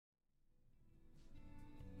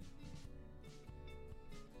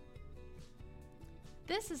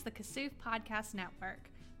This is the Kasoof Podcast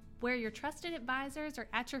Network, where your trusted advisors are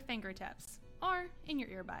at your fingertips or in your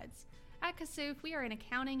earbuds. At Kasoof, we are an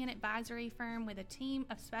accounting and advisory firm with a team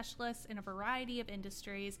of specialists in a variety of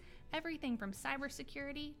industries, everything from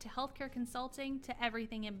cybersecurity to healthcare consulting to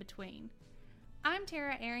everything in between. I'm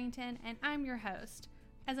Tara Arrington, and I'm your host.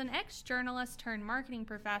 As an ex-journalist turned marketing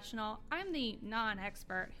professional, I'm the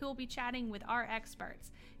non-expert who will be chatting with our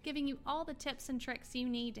experts, giving you all the tips and tricks you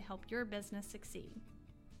need to help your business succeed.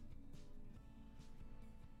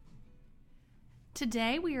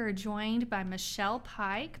 Today we are joined by Michelle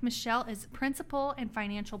Pike. Michelle is Principal and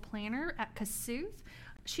Financial Planner at Kasoof.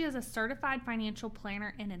 She is a certified financial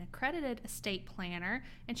planner and an accredited estate planner,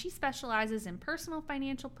 and she specializes in personal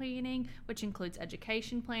financial planning, which includes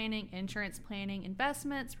education planning, insurance planning,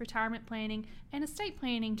 investments, retirement planning, and estate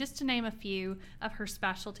planning, just to name a few of her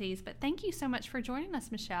specialties. But thank you so much for joining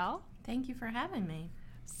us, Michelle. Thank you for having me.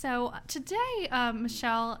 So today,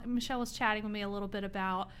 Michelle was chatting with me a little bit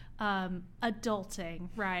about adulting,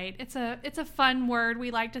 right? It's a fun word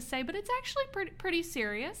we like to say, but it's actually pretty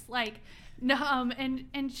serious.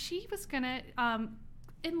 And she was gonna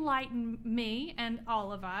enlighten me and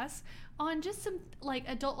all of us on just some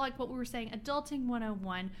what we were saying, adulting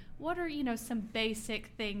 101. What are some basic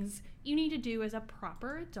things you need to do as a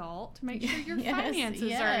proper adult to make sure your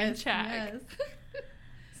finances are in check? Yes.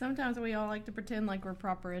 Sometimes we all like to pretend like we're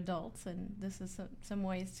proper adults, and this is some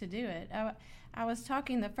ways to do it. I was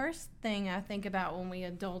talking, the first thing I think about when we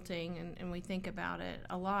adulting, and we think about it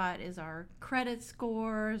a lot, is our credit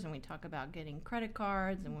scores, and we talk about getting credit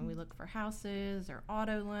cards, and when we look for houses or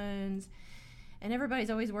auto loans, and everybody's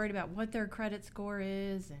always worried about what their credit score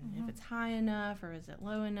is, and if it's high enough or is it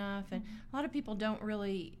low enough, and a lot of people don't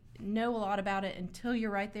really know a lot about it until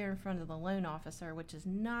you're right there in front of the loan officer, which is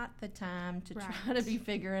not the time to try to be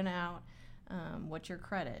figuring out what your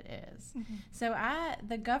credit is. So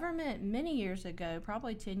the government many years ago,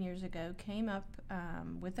 probably 10 years ago, came up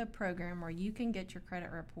with a program where you can get your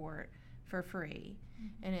credit report for free.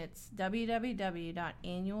 And it's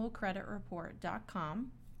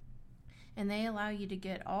www.annualcreditreport.com. And they allow you to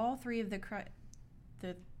get all three of the credit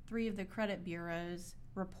bureaus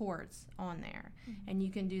reports on there, and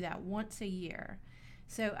you can do that once a year.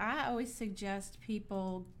 So I always suggest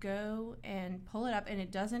people go and pull it up, and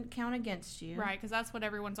it doesn't count against you. Right, because that's what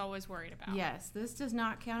everyone's always worried about. Yes, this does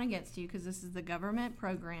not count against you because this is the government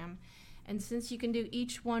program. And since you can do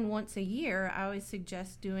each one once a year, I always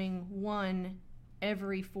suggest doing one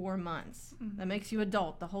every 4 months. That makes you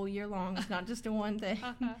adult the whole year long. It's not just a one thing.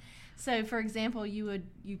 So, for example, you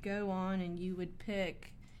go on and you would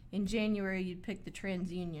pick, in January, you'd pick the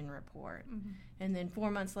TransUnion report. And then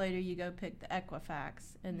 4 months later, you go pick the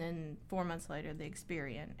Equifax. And then 4 months later, the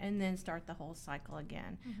Experian. And then start the whole cycle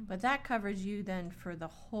again. But that covers you then for the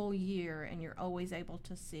whole year, and you're always able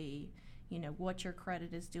to see, what your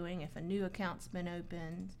credit is doing, if a new account's been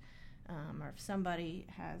opened, or if somebody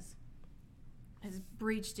has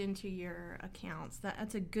breached into your accounts.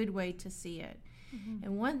 That's a good way to see it.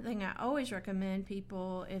 And one thing I always recommend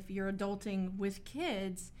people, if you're adulting with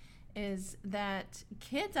kids, is that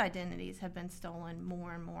kids' identities have been stolen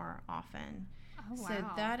more and more often. Oh, wow. So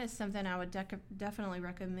that is something I would definitely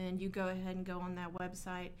recommend. You go ahead and go on that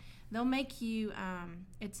website. They'll make you,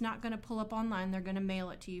 it's not going to pull up online. They're going to mail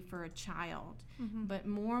it to you for a child. But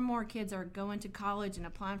more and more kids are going to college and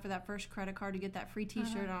applying for that first credit card to get that free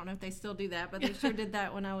T-shirt. I don't know if they still do that, but they sure did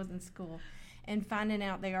that when I was in school. And finding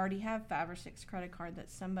out they already have 5 or 6 credit cards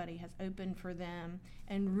that somebody has opened for them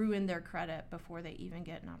and ruined their credit before they even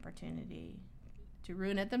get an opportunity to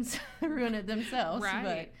ruin it themselves.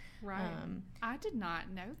 Right. I did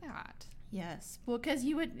not know that. Yes. Well, because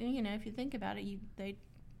you would, if you think about it, you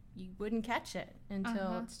wouldn't catch it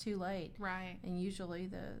until it's too late. Right. And usually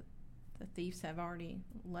the thieves have already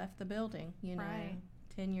left the building,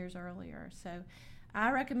 10 years earlier. So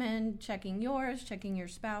I recommend checking yours, checking your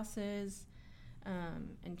spouse's,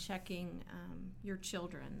 and checking your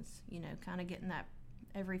children's, kind of getting that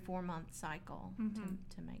every 4-month cycle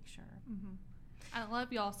to make sure. I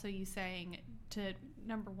love you saying to,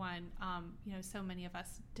 number one, so many of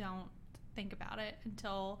us don't think about it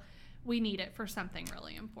until we need it for something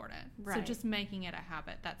really important. Right. So just making it a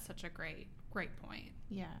habit, that's such a great point.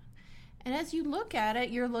 Yeah. And as you look at it,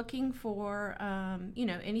 you're looking for,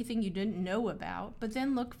 anything you didn't know about, but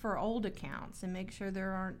then look for old accounts and make sure there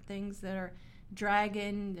aren't things that are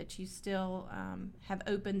dragging that you still have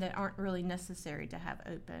open that aren't really necessary to have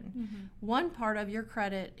open. One part of your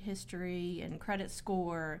credit history and credit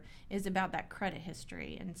score is about that credit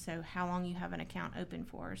history, and so how long you have an account open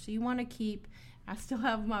for. So you want to keep I still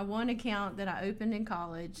have my one account that I opened in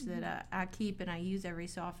college that I keep and I use every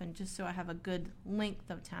so often just so I have a good length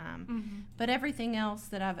of time. But everything else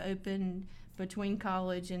that I've opened between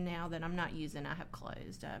college and now that I'm not using, I have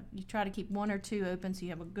closed. You try to keep one or two open so you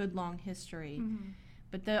have a good long history.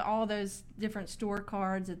 But all those different store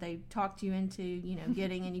cards that they talked you into,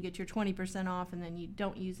 getting, and you get your 20% off and then you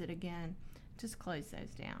don't use it again, just close those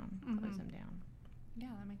down. Close them down. Yeah,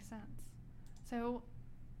 that makes sense. So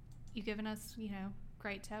you've given us,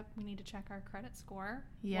 great tip. We need to check our credit score.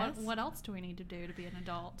 Yes. What else do we need to do to be an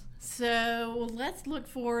adult? So let's look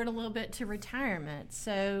forward a little bit to retirement.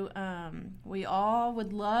 So we all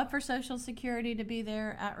would love for Social Security to be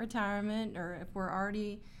there at retirement, or if we're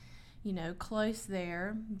already, close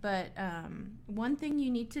there. But one thing you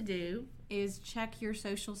need to do is check your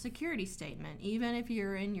Social Security statement. Even if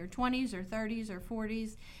you're in your 20s or 30s or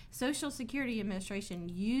 40s, Social Security Administration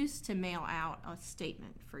used to mail out a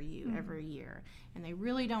statement for you every year, and they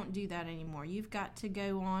really don't do that anymore. You've got to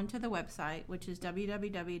go on to the website, which is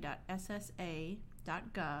www.ssa.gov,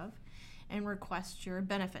 and request your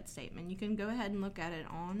benefit statement. You can go ahead and look at it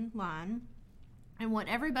online. And what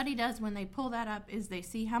everybody does when they pull that up is they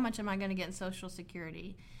see how much am I going to get in Social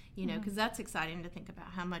Security, because that's exciting to think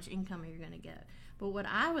about how much income you're going to get. But what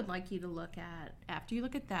I would like you to look at after you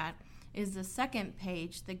look at that is the second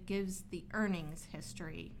page that gives the earnings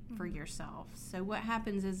history for yourself. So what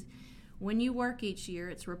happens is when you work each year,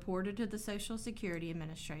 it's reported to the Social Security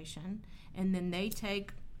Administration, and then they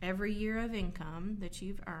take every year of income that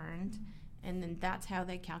you've earned, and then that's how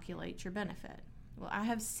they calculate your benefit. Well, I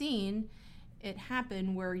have seen it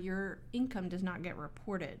happen where your income does not get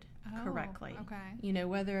reported correctly. Okay.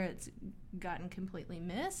 Whether it's gotten completely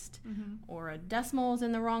missed or a decimal is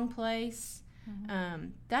in the wrong place.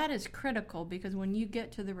 That is critical, because when you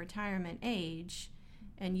get to the retirement age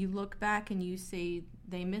and you look back and you see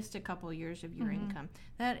they missed a couple years of your income,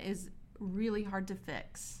 that is really hard to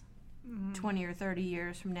fix 20 or 30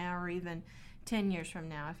 years from now, or even 10 years from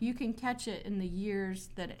now. If you can catch it in the years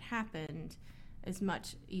that it happened, it's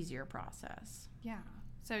much easier process. Yeah.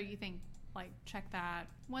 So you think, check that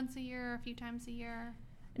once a year, a few times a year?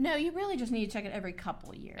 No, you really just need to check it every couple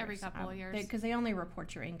of years. Every couple of years. Because they only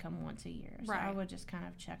report your income once a year. So I would just kind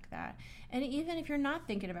of check that. And even if you're not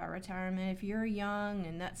thinking about retirement, if you're young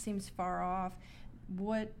and that seems far off,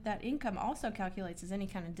 what that income also calculates is any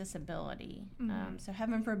kind of disability. So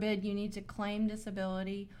heaven forbid you need to claim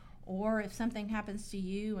disability, or if something happens to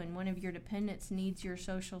you and one of your dependents needs your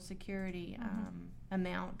Social Security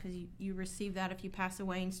amount, because you receive that if you pass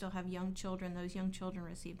away and still have young children, those young children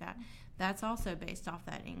receive that. That's also based off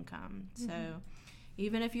that income. So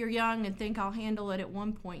even if you're young and think I'll handle it at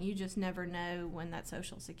one point, you just never know when that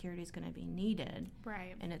Social Security is going to be needed.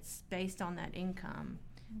 Right. And it's based on that income,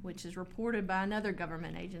 which is reported by another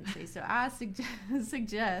government agency. So I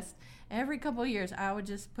suggest every couple of years I would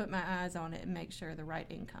just put my eyes on it and make sure the right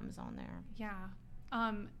income is on there. Yeah.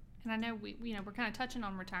 And I know we're kind of touching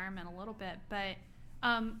on retirement a little bit, but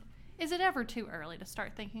is it ever too early to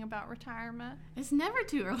start thinking about retirement? It's never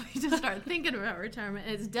too early to start thinking about retirement.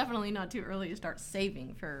 It's definitely not too early to start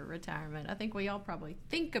saving for retirement. I think we all probably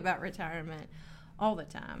think about retirement all the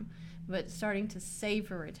time, but starting to save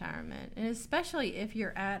for retirement, and especially if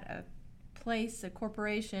you're at a place, a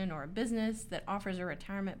corporation, or a business that offers a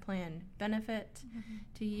retirement plan benefit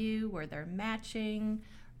to you, where they're matching,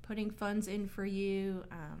 putting funds in for you,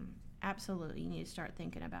 absolutely you need to start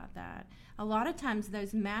thinking about that. A lot of times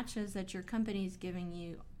those matches that your company is giving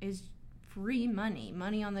you is free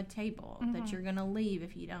money on the table that you're going to leave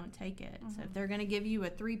if you don't take it. So if they're going to give you a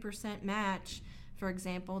 3% match, for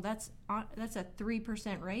example, that's a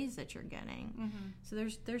 3% raise that you're getting. So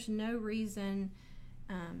there's no reason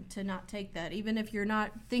to not take that. Even if you're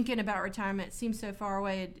not thinking about retirement, it seems so far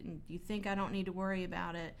away, and you think I don't need to worry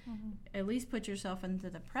about it, at least put yourself into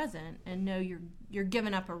the present and know you're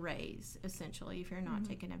giving up a raise, essentially, if you're not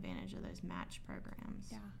taking advantage of those match programs.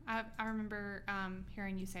 Yeah, I remember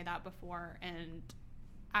hearing you say that before, and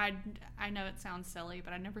I know it sounds silly,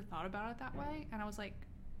 but I never thought about it that way, and I was like,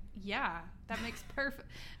 yeah, that makes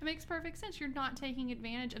perfect sense. You're not taking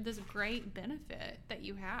advantage of this great benefit that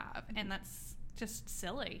you have, and that's just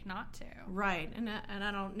silly not to. Right, and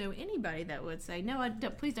I don't know anybody that would say, no,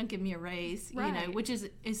 please don't give me a raise, right. Which is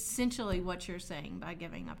essentially what you're saying by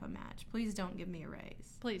giving up a match. Please don't give me a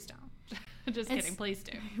raise. Please don't. Just kidding, please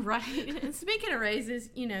do. Right, and speaking of raises,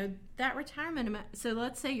 that retirement amount, so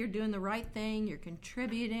let's say you're doing the right thing, you're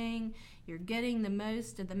contributing, you're getting the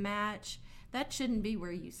most of the match. That shouldn't be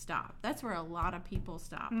where you stop. That's where a lot of people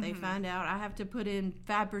stop. They find out I have to put in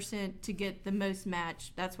 5% to get the most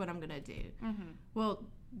match. That's what I'm going to do. Well,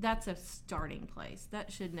 that's a starting place.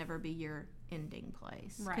 That should never be your ending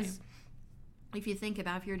place. Right. Because if you think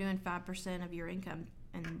about if you're doing 5% of your income,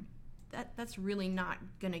 and that's really not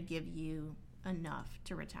going to give you enough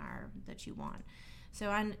to retire that you want.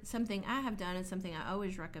 So something I have done and something I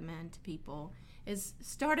always recommend to people is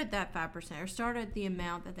start at that 5% or start at the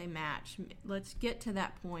amount that they match. Let's get to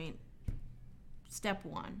that point, step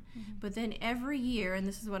one. Mm-hmm. But then every year, and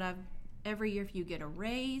this is what every year if you get a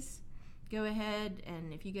raise, go ahead,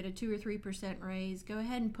 and if you get a 2 or 3% raise, go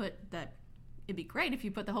ahead and put that. It'd be great if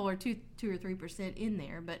you put the whole 2 or 3% in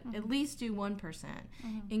there, but at least do 1%.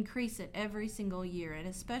 Increase it every single year, and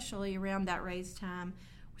especially around that raise time,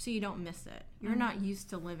 so you don't miss it. You're not used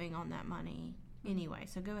to living on that money anyway,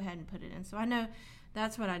 so go ahead and put it in. So I know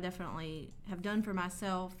that's what I definitely have done for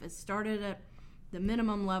myself, is started at the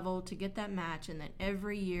minimum level to get that match, and then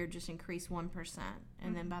every year just increase 1%.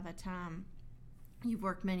 And then by the time you've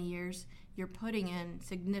worked many years, you're putting in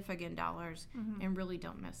significant dollars and really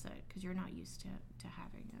don't miss it because you're not used to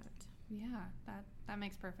having it. Yeah, that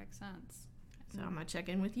makes perfect sense. So I'm gonna check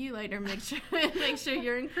in with you later, make sure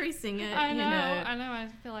you're increasing it. I know. I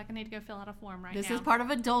feel like I need to go fill out a form right now. This is part of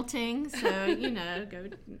adulting, so go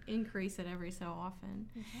increase it every so often.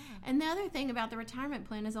 Yeah. And the other thing about the retirement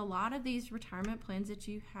plan is a lot of these retirement plans that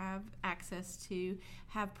you have access to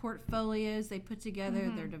have portfolios they put together.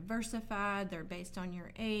 They're diversified. They're based on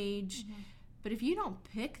your age. But if you don't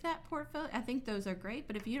pick that portfolio, I think those are great,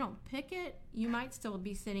 but if you don't pick it, you might still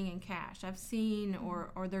be sitting in cash. I've seen,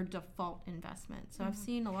 or their default investment. So I've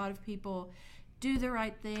seen a lot of people do the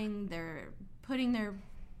right thing. They're putting their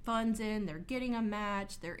funds in, they're getting a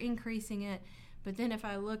match, they're increasing it. But then if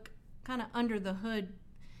I look kind of under the hood,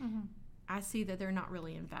 I see that they're not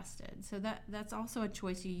really invested. So that's also a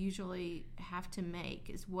choice you usually have to make,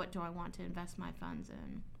 is what do I want to invest my funds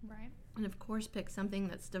in? Right. And of course, pick something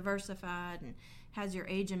that's diversified and has your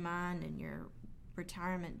age in mind and your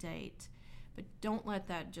retirement date. But don't let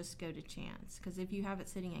that just go to chance, because if you have it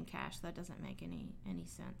sitting in cash, that doesn't make any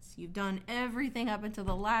sense. You've done everything up until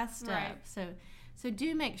the last step. Right. So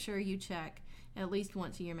do make sure you check at least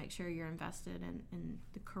once a year, make sure you're invested in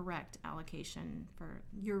the correct allocation for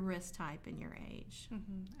your risk type and your age.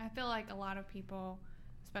 I feel like a lot of people,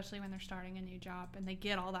 especially when they're starting a new job and they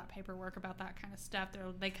get all that paperwork about that kind of stuff,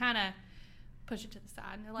 they kind of push it to the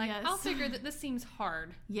side and they're like, I'll figure that this seems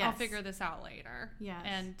hard. I'll figure this out later.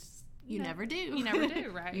 And you never do. You never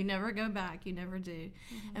do, right? You never go back. You never do.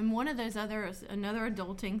 And one of those another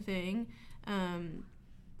adulting thing,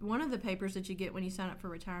 one of the papers that you get when you sign up for a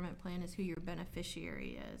retirement plan is who your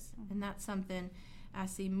beneficiary is. And that's something I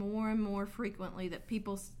see more and more frequently, that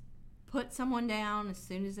people put someone down as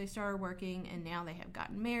soon as they started working, and now they have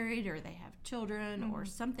gotten married or they have children or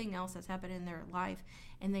something else has happened in their life,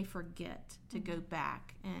 and they forget to go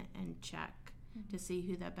back and check to see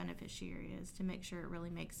who that beneficiary is, to make sure it really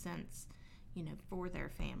makes sense, for their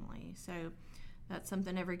family. So that's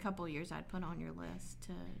something every couple of years I'd put on your list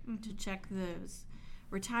to check those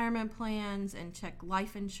retirement plans and check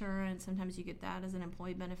life insurance. Sometimes you get that as an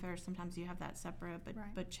employee benefit, or sometimes you have that separate,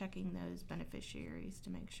 but checking those beneficiaries to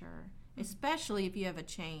make sure, especially if you have a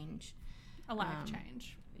change, a life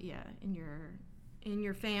change, in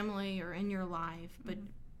your family or in your life,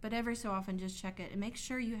 but every so often just check it and make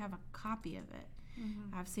sure you have a copy of it.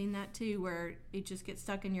 I've seen that too, where it just gets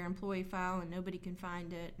stuck in your employee file and nobody can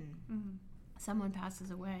find it, and someone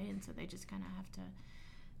passes away, and so they just kind of have to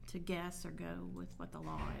guess or go with what the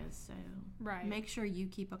law is. So make sure you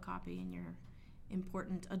keep a copy in your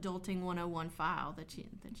important adulting 101 file that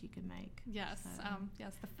you can make. Yes, so.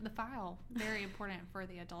 The file, very important for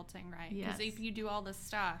the adulting, right? Yes. Because if you do all this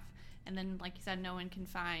stuff and then, like you said, no one can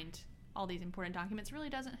find all these important documents, really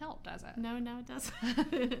doesn't help, does it? No, it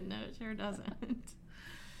doesn't. No, it sure doesn't.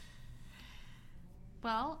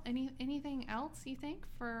 Well, anything else you think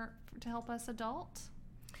for to help us adult?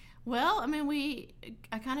 Well, I mean,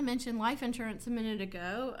 I kind of mentioned life insurance a minute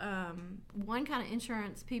ago. One kind of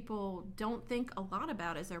insurance people don't think a lot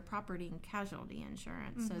about is their property and casualty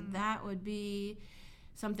insurance. So that would be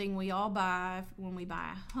something we all buy when we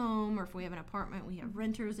buy a home, or if we have an apartment, we have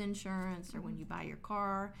renter's insurance, or when you buy your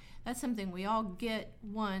car. That's something we all get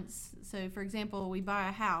once. So, for example, we buy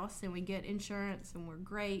a house and we get insurance and we're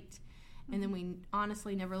great. And then we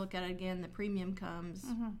honestly never look at it again. The premium comes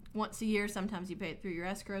once a year. Sometimes you pay it through your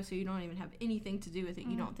escrow, so you don't even have anything to do with it.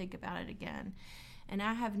 You don't think about it again. And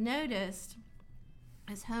I have noticed,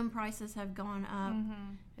 as home prices have gone up,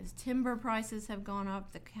 as timber prices have gone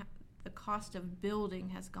up, the cost of building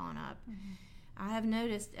has gone up. I have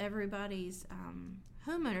noticed everybody's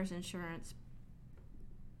homeowners insurance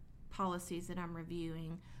policies that I'm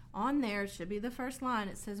reviewing, on there should be the first line.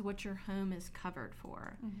 It says what your home is covered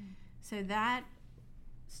for. So that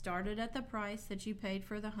started at the price that you paid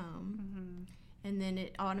for the home, Mm-hmm. and then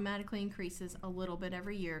it automatically increases a little bit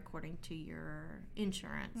every year according to your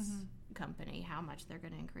insurance company, how much they're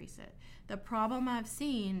going to increase it. The problem I've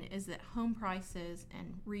seen is that home prices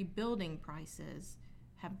and rebuilding prices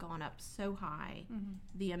have gone up so high,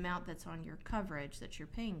 the amount that's on your coverage that you're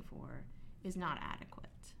paying for is not adequate.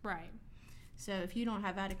 Right. So if you don't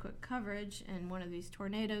have adequate coverage and one of these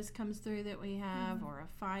tornadoes comes through that we have, or a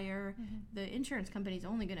fire, the insurance company is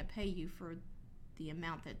only going to pay you for the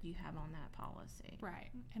amount that you have on that policy.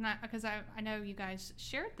 Right. And because I know you guys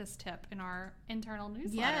shared this tip in our internal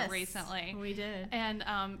newsletter recently. We did. And,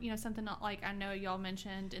 something like I know y'all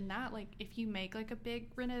mentioned in that, like if you make like a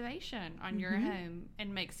big renovation on your home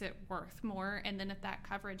and makes it worth more, and then if that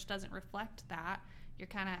coverage doesn't reflect that, you're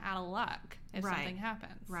kind of out of luck if something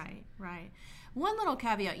happens. Right. One little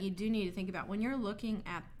caveat you do need to think about when you're looking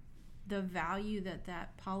at the value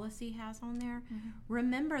that policy has on there,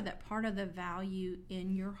 remember that part of the value in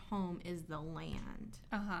your home is the land.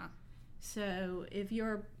 So if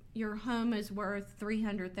your home is worth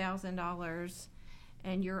 $300,000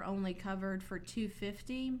 and you're only covered for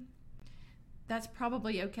 $250,000, that's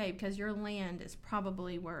probably okay because your land is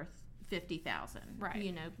probably worth $50,000.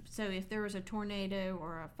 Right. So if there was a tornado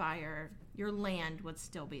or a fire, your land would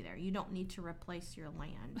still be there. You don't need to replace your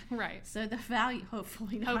land. Right. So the value,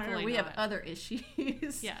 hopefully not. We have other issues.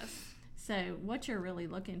 Yes. So what you're really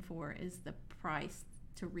looking for is the price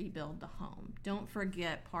to rebuild the home. Don't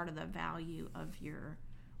forget part of the value of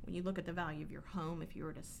when you look at the value of your home, if you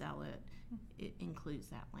were to sell it, it includes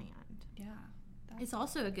that land. Yeah. It's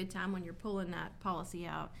also a good time when you're pulling that policy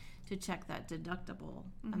out to check that deductible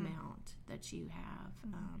amount that you have.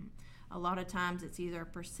 A lot of times it's either a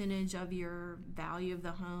percentage of your value of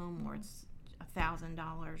the home or it's $1,000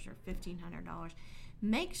 or $1,500.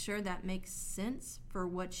 Make sure that makes sense for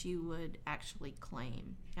what you would actually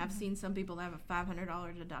claim. I've seen some people that have a $500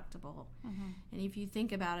 deductible. And if you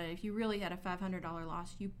think about it, if you really had a $500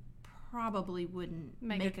 loss, you probably wouldn't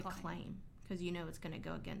make a claim because you know it's going to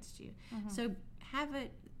go against you. So have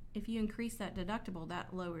it, if you increase that deductible,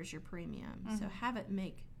 that lowers your premium. So have it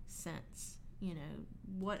make sense.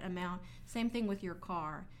 What amount. Same thing with your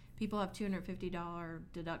car. People have $250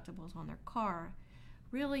 deductibles on their car.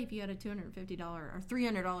 Really, if you had a $250 or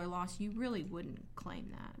 $300 loss, you really wouldn't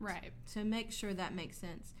claim that. Right. So make sure that makes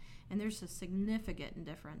sense. And there's a significant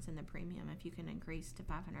difference in the premium if you can increase to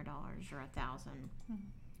 $500 or $1,000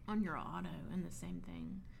 on your auto, and the same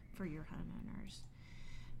thing for your homeowners.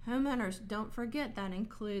 Homeowners, don't forget that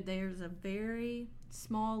there's a very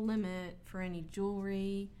small limit for any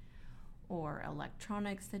jewelry or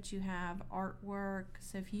electronics that you have, artwork.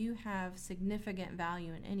 So if you have significant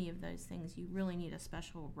value in any of those things, you really need a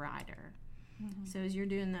special rider. So as you're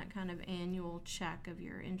doing that kind of annual check of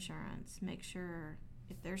your insurance, make sure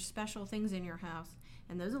if there's special things in your house,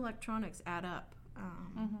 and those electronics add up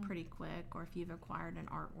pretty quick, or if you've acquired an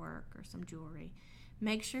artwork or some jewelry,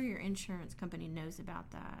 make sure your insurance company knows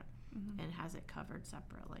about that and has it covered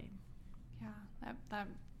separately. Yeah,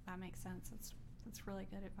 that makes sense. That's really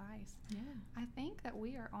good advice. Yeah. I think that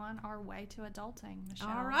we are on our way to adulting, Michelle.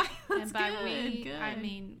 All right. That's and by good. Good. I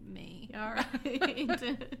mean me. All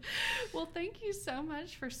right. Well, thank you so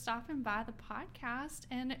much for stopping by the podcast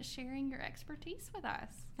and sharing your expertise with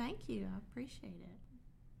us. Thank you. I appreciate it.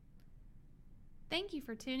 Thank you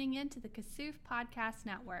for tuning in to the Kasuf Podcast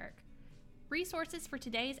Network. Resources for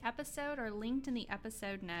today's episode are linked in the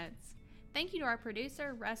episode notes. Thank you to our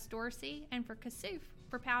producer, Russ Dorsey, and for Kasuf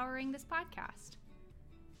for powering this podcast.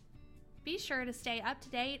 Be sure to stay up to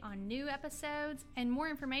date on new episodes and more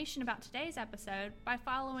information about today's episode by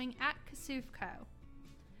following @KasufCo.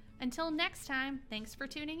 Until next time, thanks for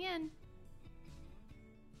tuning in.